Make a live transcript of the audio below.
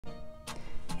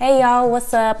Hey y'all,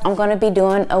 what's up? I'm gonna be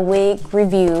doing a wig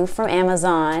review from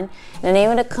Amazon. The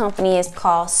name of the company is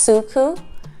called Soku.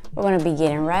 We're gonna be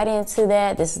getting right into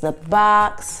that. This is the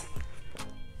box.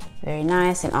 Very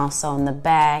nice, and also on the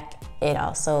back, it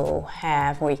also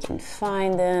have where you can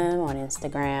find them on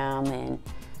Instagram, and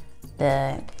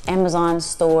the Amazon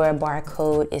store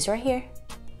barcode is right here.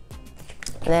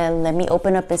 Let me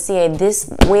open up and see it. This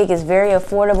wig is very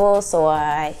affordable, so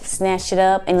I snatched it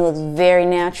up and it looks very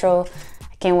natural.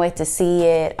 I can't wait to see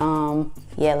it.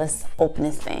 Yeah, let's open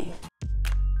this thing.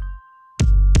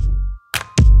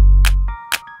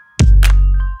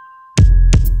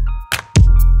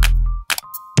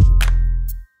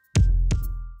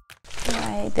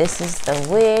 Alright, this is the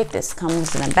wig. This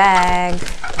comes in a bag.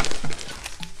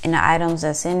 And the items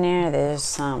that's in there, there's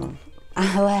some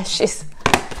eyelashes.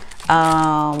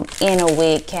 And a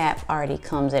wig cap already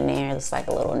comes in there. It's like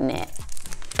a little net.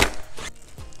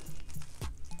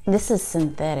 This is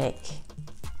synthetic.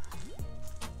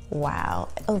 Wow.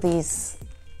 Oh, these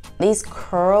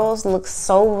curls look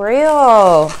so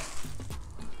real.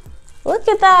 Look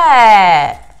at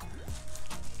that.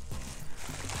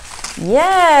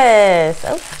 Yes.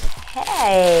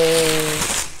 Okay.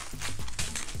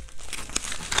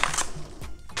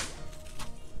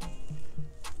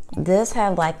 This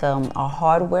have like a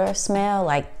hardware smell,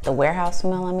 like the warehouse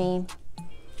smell, I mean.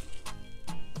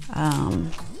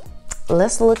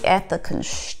 Let's look at the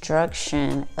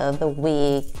construction of the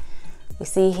wig. We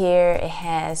see here it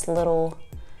has little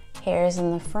hairs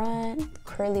in the front,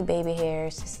 curly baby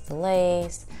hairs. This is the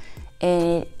lace,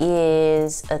 and it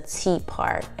is a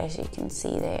T-part, as you can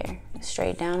see there,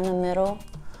 straight down in the middle.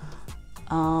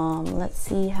 Let's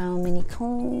see how many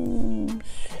combs.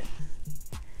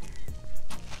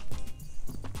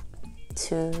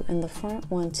 2 in the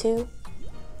front, 1, 2,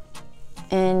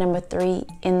 and number 3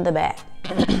 in the back.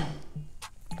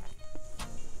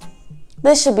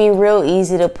 This should be real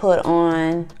easy to put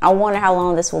on. I wonder how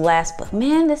long this will last, but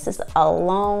man, this is a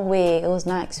long wig. I was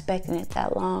not expecting it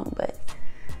that long, but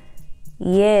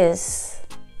yes,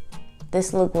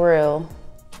 this look real.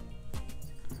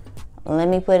 Let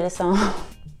me put this on.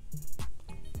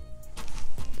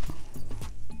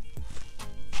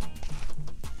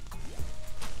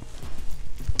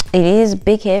 It is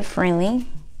big head friendly.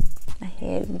 The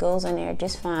head goes in there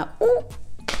just fine. Ooh.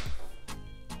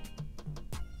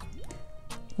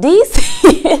 These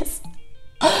is,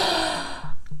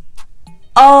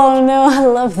 oh no, I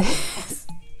love this.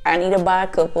 I need to buy a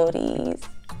couple of these.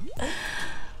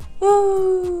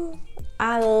 Ooh,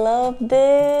 I love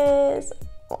this.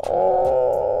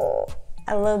 Oh,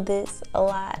 I love this a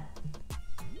lot.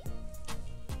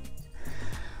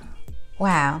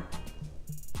 Wow.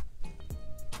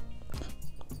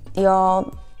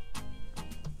 Y'all,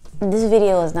 this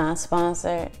video is not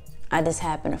sponsored. I just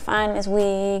happened to find this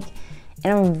wig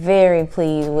and I'm very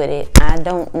pleased with it. I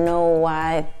don't know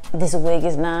why this wig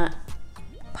is not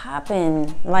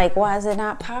popping. Like, why is it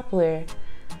not popular?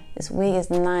 This wig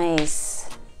is nice.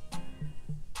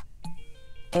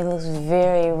 It looks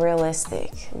very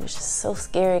realistic, which is so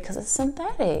scary because it's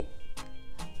synthetic.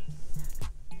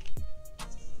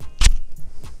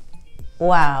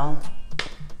 Wow.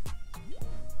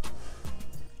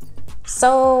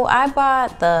 So I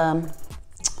bought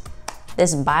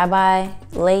this bye-bye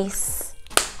lace.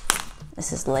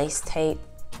 This is lace tape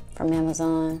from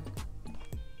Amazon.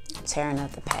 I'm tearing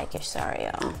up the package, sorry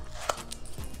y'all.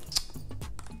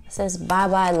 It says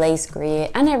bye-bye lace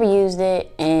grid. I never used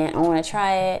it and I want to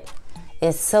try it.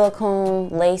 It's silicone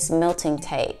lace melting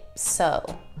tape.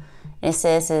 So it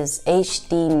says it's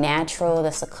HD natural.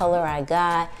 That's the color I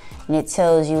got, and it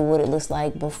tells you what it looks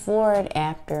like before and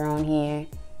after on here.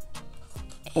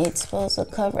 It's supposed to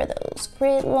cover those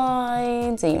grid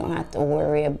lines, and you don't have to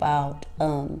worry about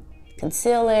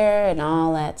concealer and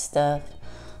all that stuff.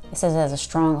 It says it has a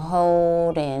strong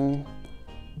hold and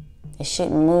it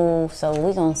shouldn't move, so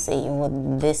we're gonna see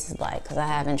what this is like because I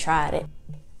haven't tried it.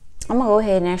 I'm gonna go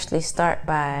ahead and actually start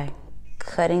by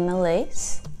cutting the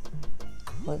lace.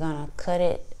 We're gonna cut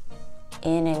it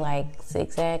in a like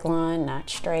zigzag line, not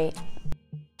straight.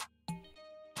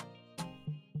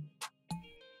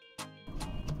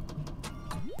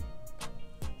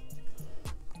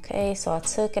 Okay, so I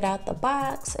took it out the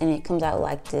box and it comes out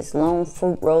like this long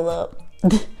fruit roll up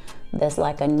that's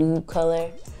like a nude color.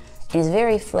 It's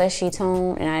very fleshy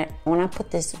tone, and when I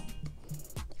put this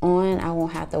on, I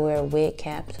won't have to wear a wig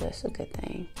cap, so that's a good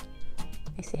thing.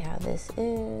 Let me see how this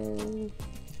is.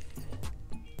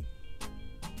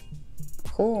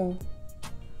 Cool.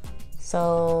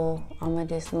 So I'm gonna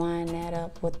just line that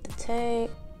up with the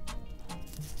tape.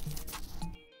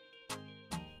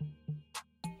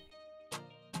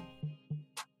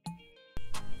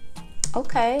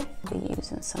 Okay, I'll be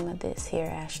using some of this here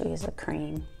actually as a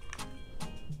cream.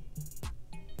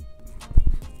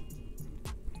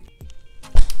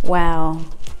 Wow,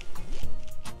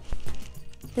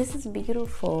 this is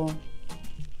beautiful.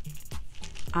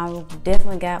 I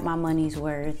definitely got my money's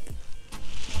worth.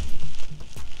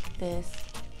 This.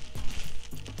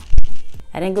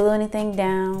 I didn't glue anything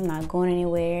down, not going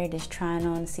anywhere, just trying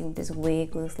on to see what this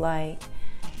wig looks like.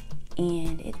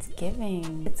 And it's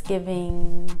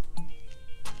giving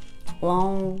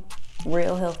long,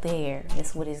 real healthy hair.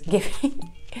 That's what it's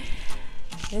giving.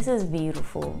 This is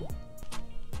beautiful.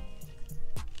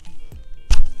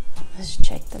 Let's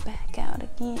check the back out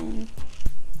again.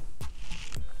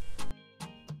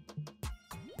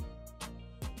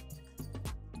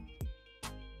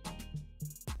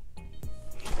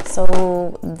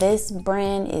 So this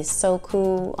brand is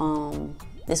Soku.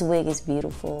 This wig is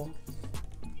beautiful.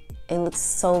 It looks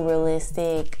so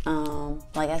realistic.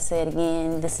 Like I said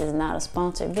again, this is not a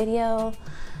sponsored video.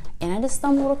 And I just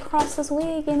stumbled across this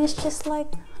wig and it's just like,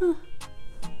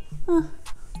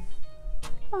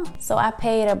 So I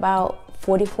paid about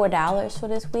 $44 for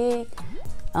this wig.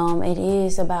 It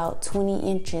is about 20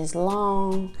 inches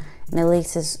long and the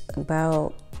lace is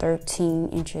about 13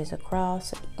 inches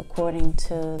across according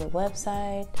to the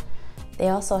website. They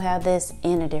also have this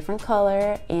in a different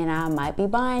color and I might be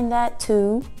buying that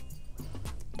too.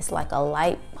 It's like a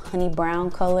light honey brown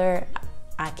color.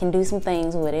 I can do some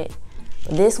things with it.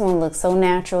 But this one looks so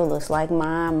natural, looks like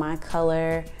my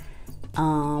color.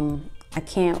 I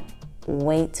can't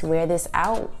wait to wear this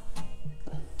out.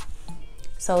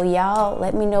 So y'all,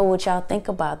 let me know what y'all think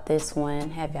about this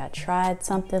one. Have y'all tried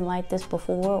something like this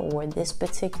before or this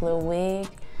particular wig?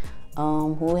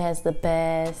 Who has the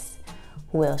best?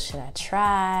 Who else should I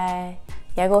try?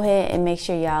 Y'all go ahead and make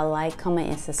sure y'all like, comment,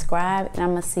 and subscribe. And I'm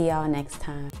gonna see y'all next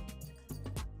time.